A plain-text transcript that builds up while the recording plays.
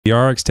the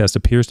RX test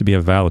appears to be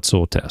a valid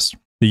soil test.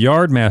 The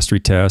yard mastery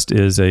test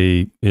is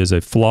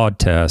a flawed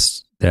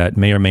test that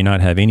may or may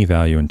not have any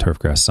value in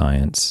turfgrass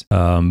science.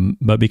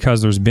 But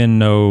because there's been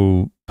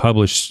no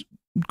published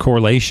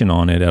correlation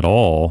on it at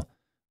all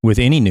with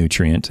any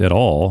nutrient at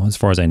all, as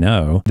far as I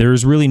know,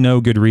 there's really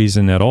no good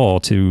reason at all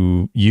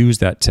to use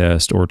that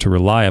test or to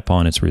rely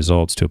upon its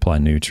results to apply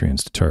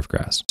nutrients to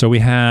turfgrass. So we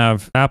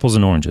have apples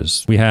and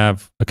oranges. We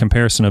have a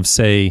comparison of,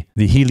 say,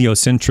 the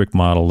heliocentric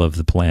model of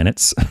the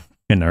planets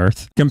in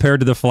Earth compared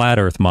to the flat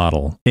Earth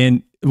model.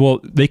 And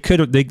well, they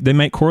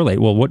might correlate.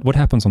 Well, what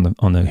happens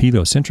on the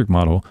heliocentric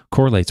model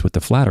correlates with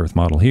the flat Earth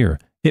model here.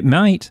 It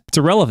might. It's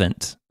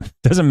irrelevant.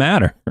 Doesn't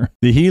matter.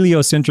 The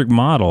heliocentric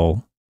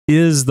model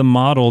is the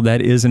model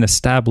that is an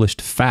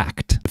established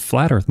fact. The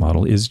flat Earth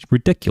model is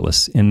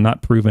ridiculous and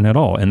not proven at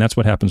all. And that's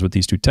what happens with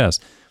these two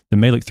tests. The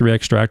Malic 3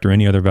 extract or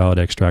any other valid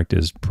extract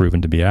is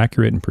proven to be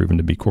accurate and proven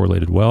to be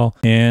correlated well.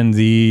 And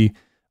the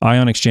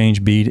ion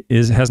exchange bead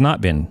has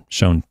not been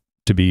shown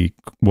to be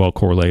well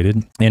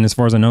correlated. And as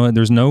far as I know,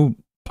 there's no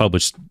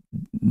published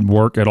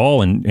work at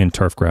all in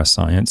turfgrass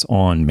science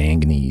on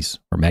manganese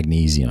or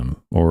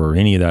magnesium or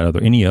any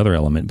other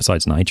element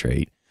besides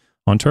nitrate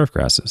on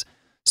turfgrasses.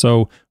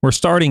 So we're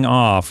starting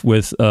off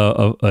with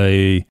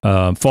a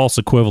false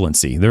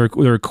equivalency. They're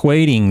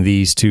equating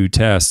these two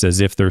tests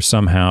as if they're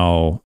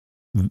somehow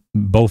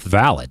both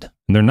valid,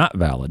 and they're not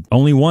valid.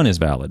 Only one is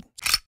valid.